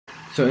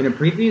So in a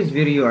previous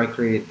video, I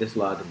created this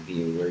login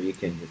view where you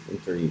can just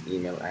enter your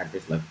email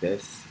address like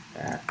this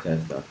at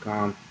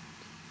test.com,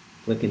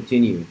 click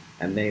continue,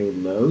 and then it will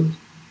load,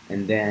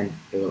 and then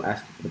it will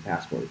ask you for the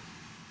password.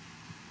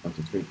 1,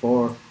 2, 3,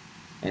 4,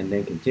 and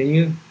then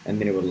continue, and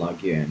then it will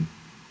log you in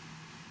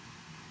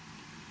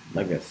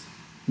like this.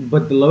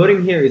 But the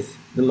loading here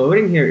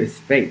is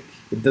fake.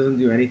 It doesn't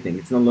do anything.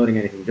 It's not loading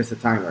anything, just a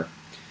timer.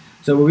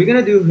 So what we're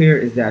gonna do here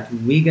is that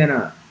we're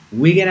gonna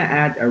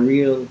add a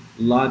real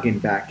login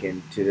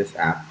backend to this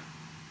app.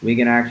 We're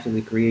gonna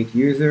actually create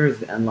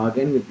users and log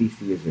in with these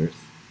users.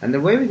 And the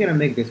way we're gonna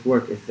make this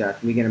work is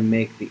that we're gonna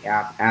make the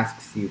app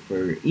asks you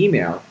for your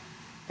email,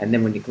 and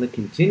then when you click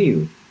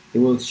continue, it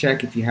will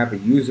check if you have a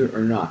user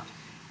or not.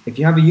 If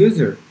you have a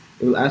user,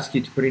 it will ask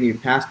you to put in your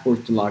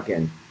passport to log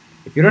in.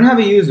 If you don't have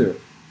a user,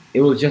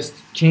 it will just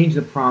change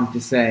the prompt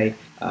to say,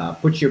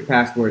 put your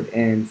password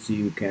in so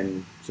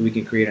we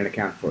can create an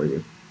account for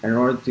you. And in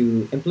order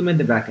to implement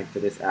the backend for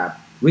this app,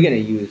 we're gonna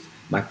use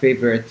my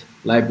favorite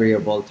library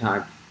of all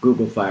time,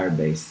 Google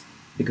Firebase,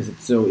 because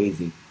it's so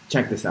easy.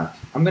 Check this out.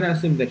 I'm gonna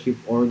assume that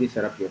you've already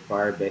set up your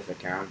Firebase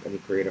account and you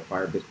create a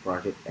Firebase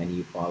project and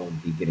you follow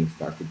the getting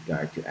started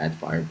guide to add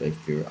Firebase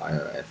to your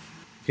iOS.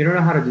 If you don't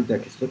know how to do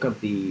that, just look up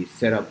the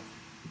setup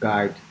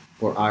guide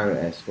for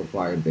iOS for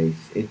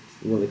Firebase. It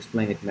will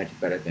explain it much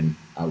better than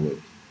I would.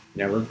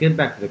 Now let's get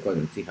back to the code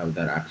and see how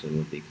that actually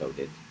will be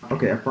coded.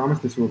 Okay, I promise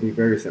this will be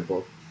very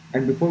simple.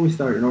 And before we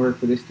start, in order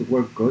for this to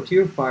work, go to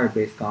your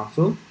Firebase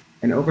console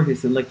and over here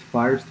select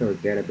Firestore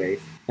database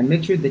and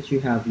make sure that you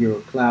have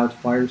your Cloud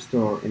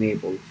Firestore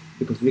enabled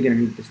because we're going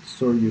to need this to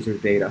store user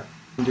data.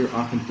 Under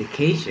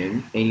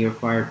authentication in your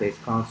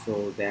Firebase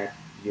console that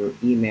your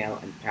email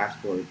and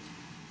password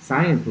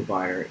sign-in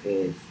provider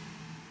is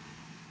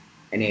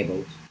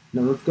enabled.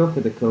 Now let's go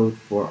for the code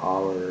for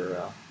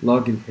our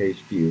login page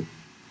view.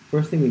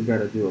 First thing we've got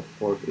to do, of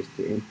course, is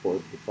to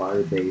import the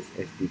Firebase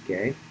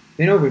SDK.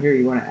 Then over here,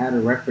 you want to add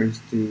a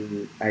reference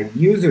to a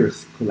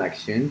user's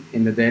collection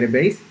in the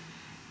database.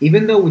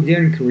 Even though we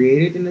didn't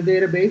create it in the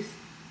database,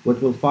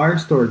 what will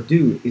Firestore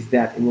do is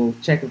that it will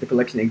check if the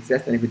collection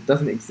exists, and if it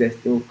doesn't exist,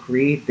 it will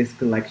create this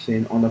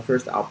collection on the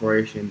first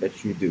operation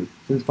that you do.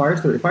 So in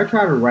Firestore, if I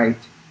try to write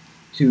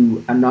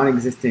to a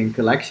non-existing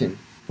collection,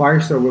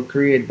 Firestore will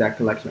create that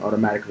collection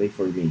automatically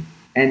for me.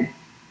 And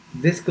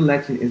this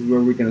collection is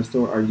where we're going to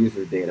store our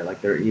user data,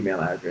 like their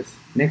email address.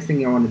 Next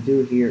thing I want to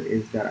do here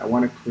is that I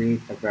want to create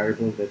a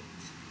variable that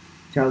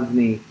tells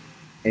me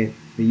if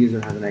the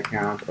user has an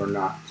account or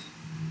not.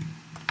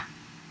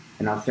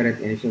 And I'll set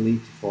it initially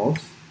to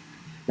false.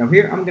 Now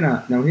here I'm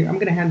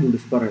gonna handle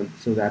this button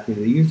so that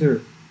when the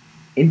user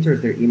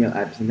enters their email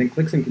address and then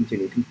clicks on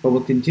continue, what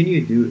will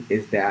continue to do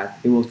is that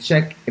it will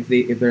check if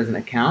there's an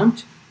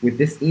account with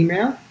this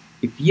email.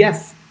 If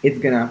yes, it's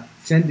gonna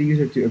send the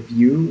user to a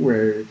view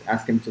where it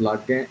asks him to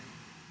log in.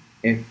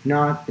 If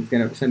not, it's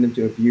gonna send them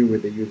to a view where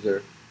the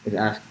user is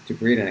asked to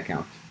create an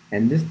account.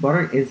 And this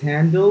button is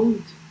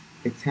handled.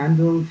 It's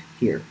handled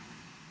here.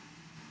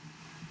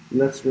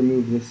 Let's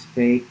remove this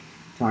fake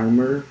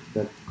timer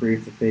that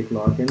creates a fake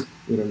login.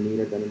 We don't need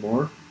it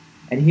anymore.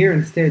 And here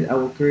instead, I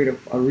will create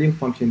a real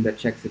function that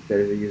checks if there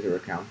is a user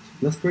account.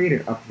 Let's create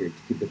it up here to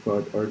keep the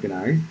code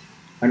organized.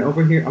 And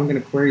over here, I'm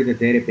going to query the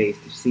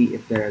database to see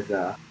if there's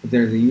a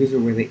user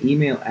where the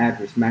email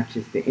address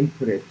matches the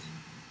inputted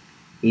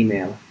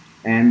email.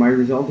 And my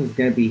result is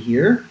going to be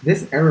here.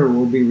 This error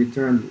will be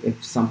returned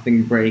if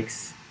something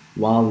breaks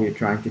while we're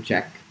trying to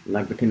check,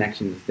 like the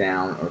connection is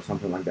down or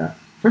something like that.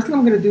 First thing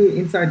I'm going to do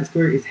inside this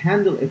query is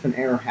handle if an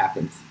error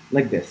happens,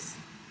 like this.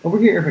 Over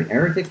here, if an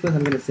error takes place,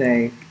 I'm going to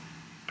say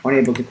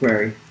unable to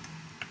query.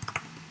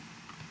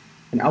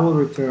 And I will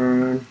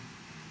return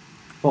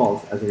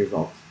false as a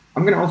result.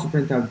 I'm going to also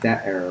print out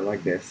that error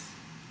like this.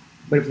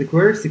 But if the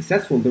query is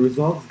successful, the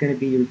result is going to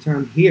be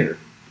returned here.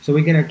 So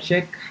we're going to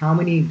check how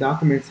many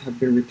documents have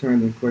been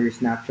returned in query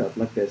snapshot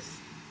like this.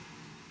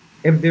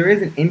 If there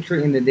is an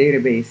entry in the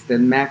database that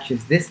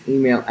matches this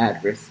email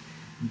address,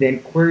 then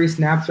query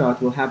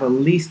snapshot will have at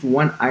least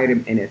one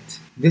item in it.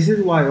 This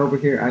is why over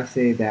here I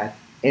say that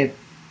if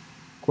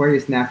query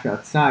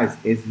snapshot size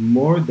is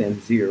more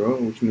than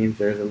 0, which means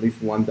there's at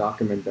least one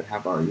document that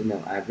have our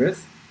email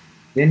address,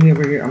 then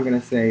over here I'm going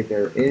to say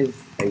there is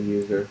a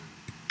user,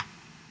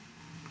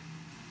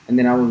 and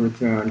then I will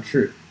return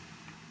true.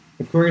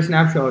 If query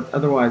snapshot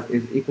otherwise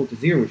is equal to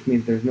 0, which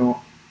means there's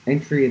no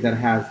entry that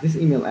has this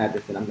email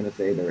address, then I'm going to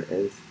say there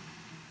is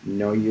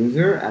no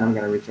user, and I'm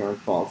going to return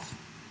false.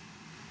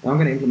 Now I'm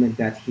going to implement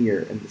that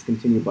here in this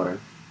continue button.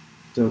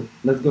 So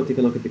let's go take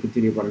a look at the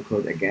continue button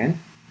code again.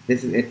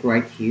 This is it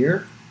right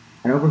here.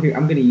 And over here,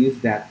 I'm going to use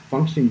that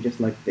function just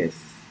like this,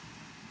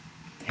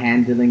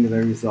 handling the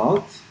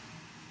result.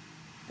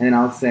 And then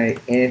I'll say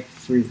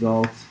if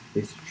result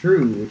is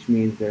true, which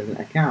means there's an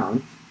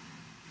account,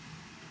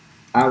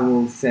 I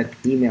will set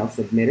email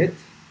submitted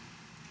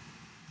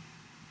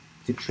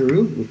to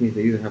true, which means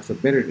the user has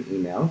submitted an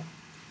email.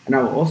 And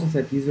I will also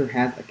set user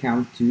has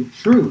account to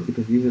true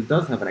because the user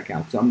does have an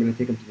account. So I'm going to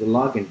take them to the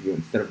login view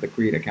instead of the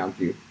create account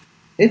view.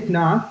 If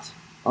not,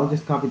 I'll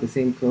just copy the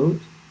same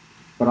code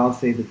but I'll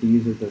say that the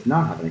user does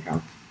not have an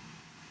account.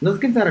 Let's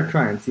give that a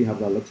try and see how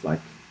that looks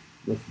like.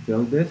 Let's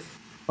build this.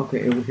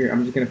 Okay, over here,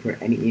 I'm just going to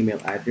put any email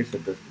address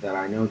that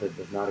I know that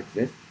does not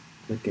exist.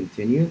 Click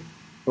continue.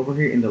 Over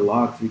here in the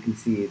logs, we can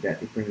see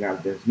that it brings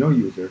out there's no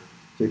user,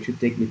 so it should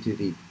take me to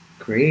the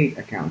create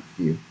account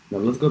view. Now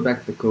let's go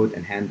back to the code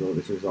and handle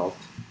this result.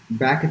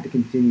 Back at the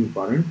continue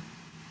button,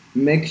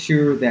 make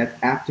sure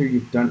that after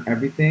you've done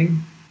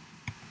everything,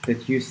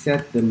 that you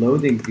set the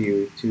loading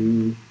view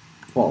to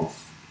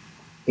false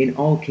in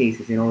all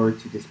cases in order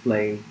to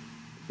display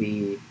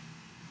the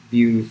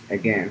views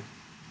again.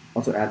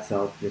 Also add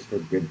self just for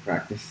good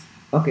practice.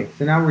 Okay,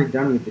 so now we're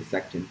done with this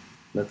section.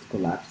 Let's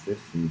collapse this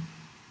and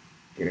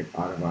get it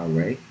out of our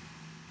way.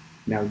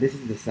 Now this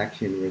is the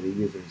section where the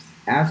user is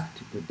asked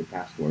to put the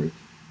password.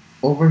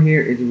 Over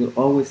here it will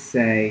always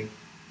say,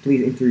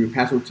 please enter your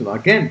password to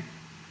log in.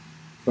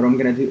 What I'm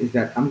going to do is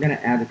that I'm going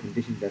to add a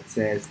condition that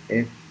says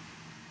if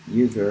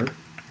user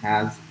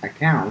has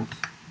account,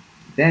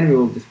 then we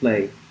will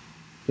display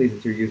please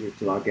enter user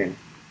to log in.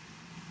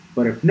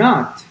 But if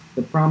not,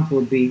 the prompt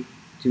will be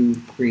to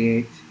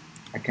create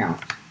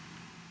account.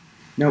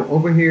 Now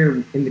over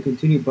here in the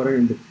continue button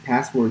in the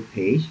password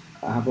page,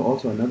 I have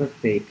also another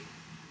fake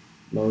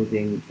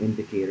loading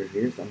indicator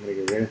here, so I'm going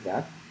to get rid of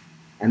that.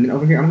 And then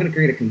over here I'm going to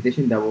create a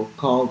condition that will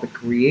call the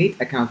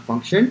create account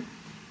function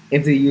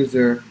if the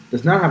user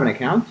does not have an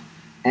account,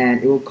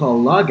 and it will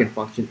call login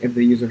function if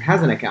the user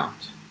has an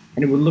account.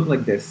 And it will look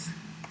like this.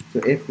 So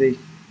if the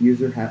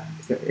user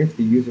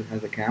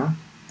has account,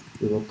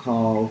 we will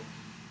call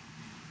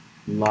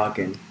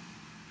login.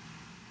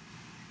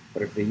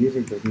 But if the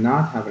user does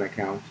not have an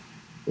account,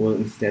 we'll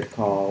instead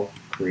call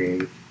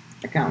create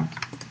account.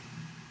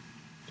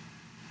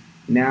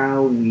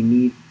 Now we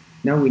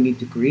need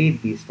to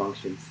create these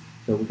functions.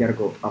 So we gotta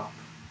go up.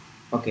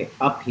 Okay,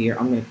 up here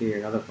I'm gonna create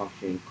another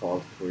function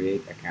called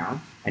create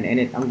account, and in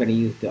it I'm gonna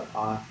use the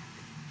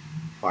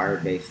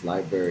Firebase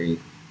library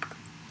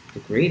to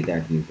create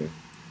that user.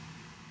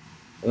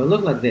 It'll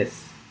look like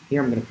this.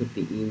 Here I'm gonna put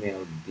the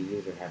email the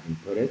user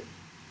hasn't put it.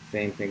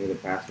 Same thing with the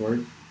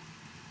password.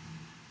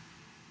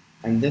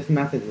 And this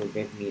method will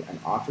give me an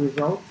auth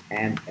result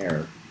and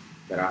error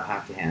that I'll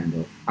have to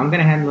handle. I'm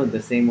gonna handle it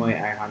the same way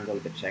I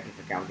handled the check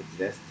if account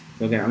exists.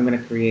 So again, I'm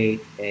gonna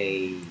create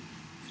a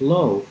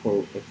flow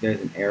for if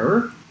there's an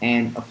error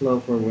and a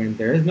flow for when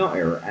there is no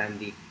error and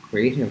the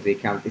creation of the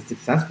account is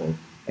successful.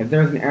 If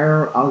there's an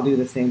error, I'll do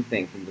the same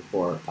thing from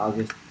before. I'll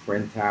just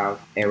print out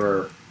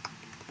error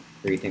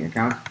creating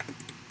account,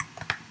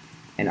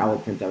 and I will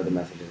print out the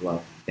message as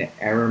well. The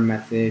error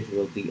message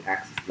will be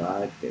accessed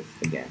like this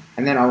again.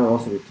 And then I will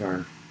also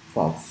return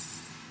false.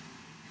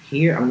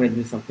 Here I'm going to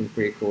do something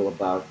pretty cool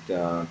about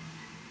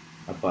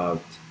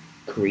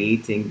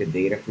creating the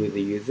data for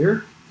the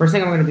user. First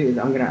thing I'm going to do is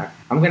I'm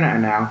going to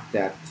announce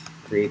that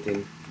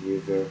creating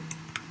user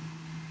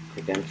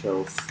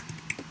credentials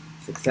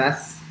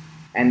success,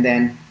 and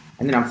then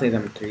I'll say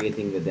that I'm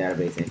creating the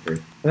database entry.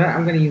 So then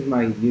I'm going to use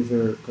my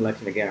user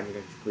collection again. I'm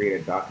going to create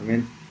a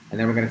document, and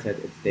then we're going to set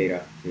its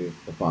data to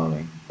the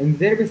following. In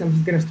the database, I'm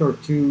just going to store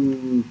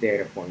 2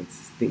 data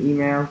points. The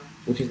email,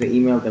 which is the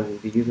email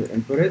that the user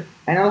inputted,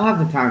 and I'll have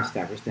the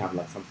timestamp just to have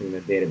like something in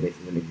the database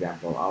as an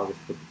example. I'll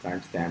just put the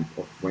timestamp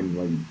of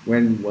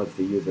when was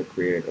the user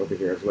created over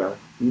here as well.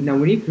 Now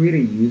when you create a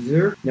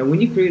user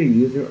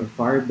on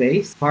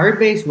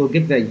Firebase will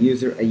give that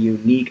user a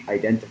unique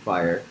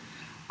identifier.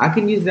 I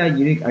can use that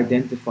unique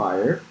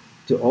identifier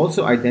to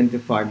also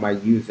identify my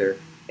user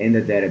in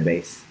the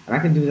database. And I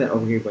can do that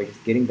over here by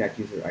just getting that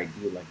user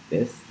ID like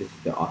this. This is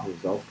the auth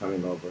result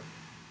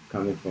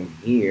coming from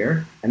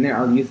here. And then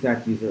I'll use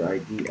that user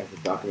ID as a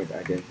document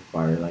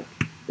identifier like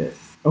this.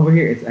 Over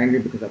here it's angry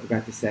because I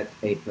forgot to set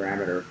a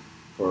parameter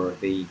for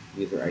the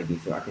user ID.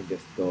 So I can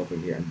just go over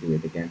here and do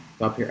it again.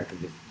 So up here I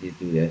can just do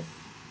this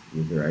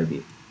user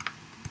ID.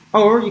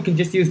 Or you can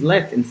just use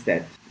let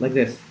instead, like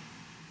this.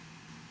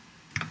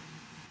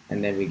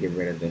 And then we get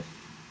rid of this.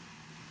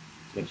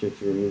 Make sure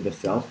to remove the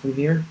self from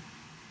here.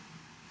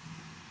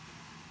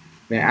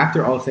 Then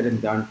after all said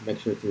and done, make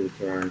sure to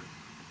return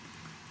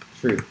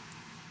true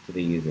to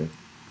the user.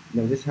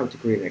 Now this is how to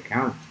create an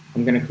account.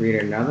 I'm going to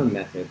create another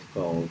method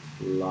called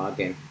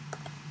login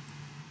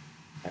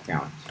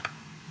account.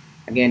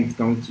 Again, it's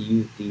going to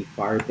use the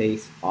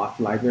Firebase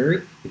auth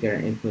library. You're going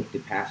to input the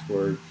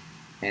password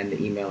and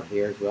the email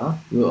here as well.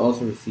 You will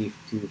also receive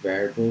 2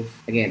 variables.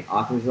 Again,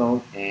 auth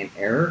result and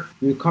error.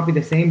 You copy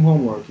the same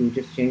homework, you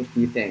just change a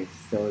few things.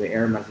 So the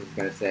error message is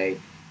going to say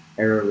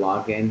error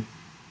login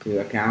to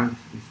account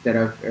instead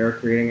of error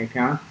creating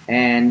account.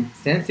 And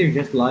since you're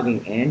just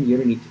logging in, you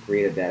don't need to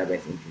create a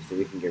database entry, so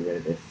we can get rid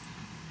of this.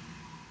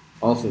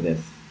 Also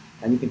this.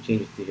 And you can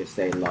change it to just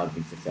say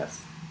login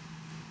success.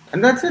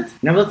 And that's it.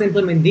 Now let's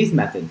implement these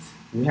methods.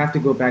 We have to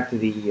go back to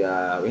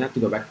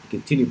the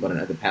continue button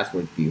at the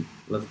password view.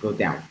 Let's go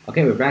down.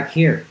 Okay, we're back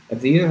here.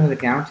 If the user has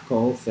account,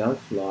 call self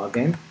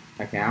login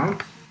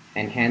account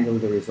and handle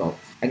the result.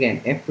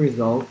 Again, if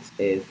result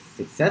is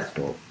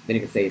successful, then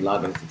you can say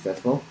login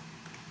successful,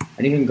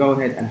 and you can go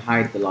ahead and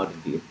hide the login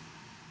view.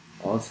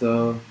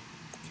 Also,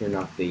 turn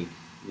off the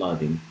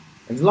loading.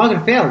 If the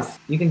login fails,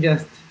 you can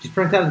just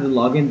print out that the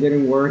login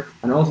didn't work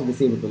and also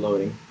disable the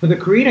loading. For the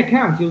create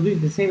account, you'll do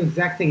the same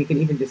exact thing. You can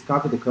even just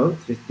copy the code.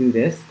 Just do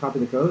this, copy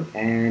the code,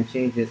 and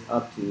change this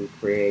up to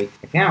create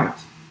account.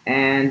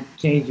 And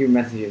change your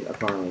messages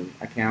accordingly.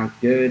 Account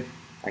good,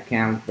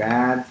 account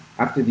bad.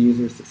 After the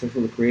user is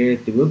successfully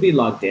created, they will be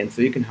logged in,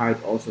 so you can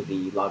hide also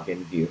the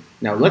login view.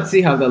 Now let's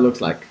see how that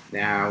looks like.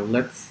 Now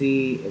let's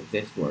see if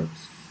this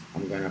works.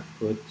 I'm gonna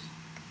put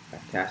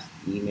a test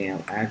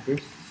email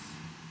address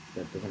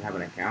that doesn't have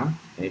an account,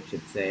 and it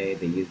should say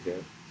the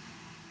user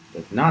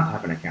does not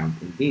have an account.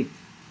 Indeed.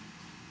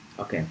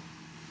 Okay.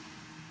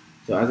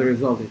 So as a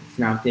result, it's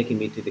now taking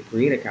me to the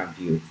create account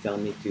view. It's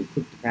telling me to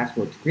put the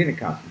password to create an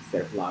account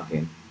instead of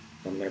login.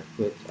 So I'm going to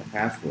put a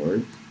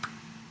password,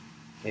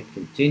 hit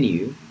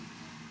continue,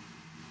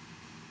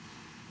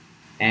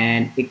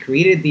 and it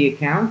created the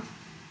account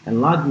and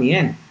logged me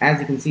in.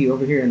 As you can see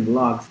over here in the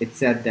logs, it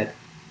said that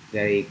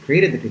they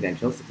created the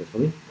credentials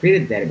successfully,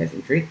 created the database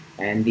entry,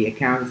 and the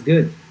account is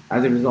good.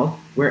 As a result,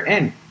 we're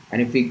in.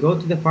 And if we go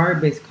to the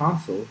Firebase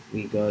console,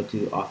 we go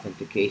to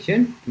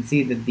authentication. You can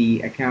see that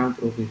the account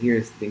over here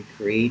has been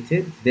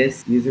created,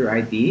 this user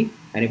ID.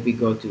 And if we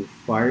go to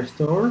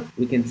Firestore,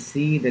 we can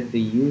see that the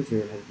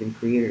user has been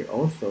created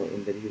also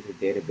in the user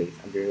database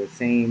under the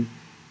same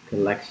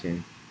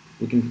collection.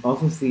 We can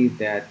also see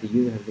that the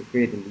user has been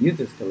created in the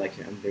users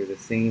collection under the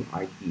same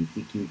ID,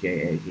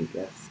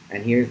 TQJAGS.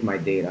 And here's my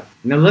data.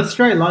 Now let's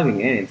try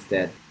logging in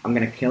instead. I'm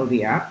gonna kill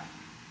the app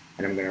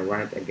and I'm gonna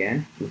run it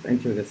again. Let's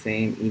enter the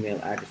same email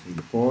address from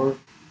before.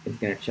 It's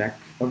gonna check.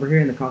 Over here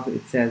in the console,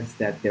 it says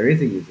that there is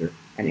a user.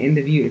 And in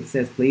the view, it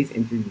says please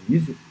enter your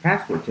user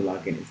password to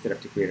log in instead of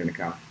to create an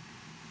account.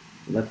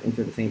 So let's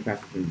enter the same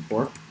password from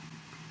before.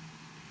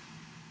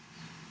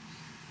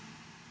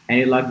 And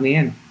it logged me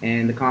in,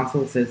 and the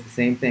console says the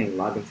same thing,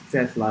 login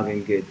success,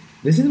 login good.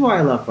 This is why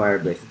I love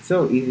Firebase. It's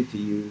so easy to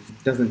use.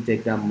 It doesn't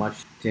take that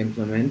much to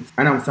implement.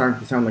 I know I'm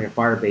starting to sound like a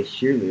Firebase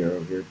cheerleader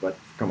over here, but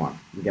come on,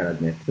 you gotta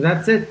admit. So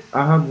that's it.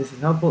 I hope this is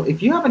helpful.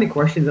 If you have any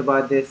questions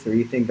about this, or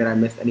you think that I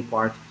missed any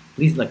part,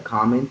 please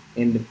comment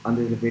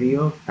under the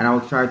video, and I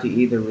will try to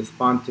either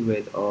respond to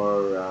it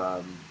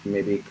or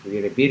maybe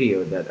create a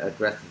video that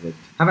addresses it.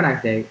 Have a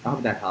nice day. I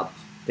hope that helped.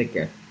 Take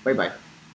care. Bye bye.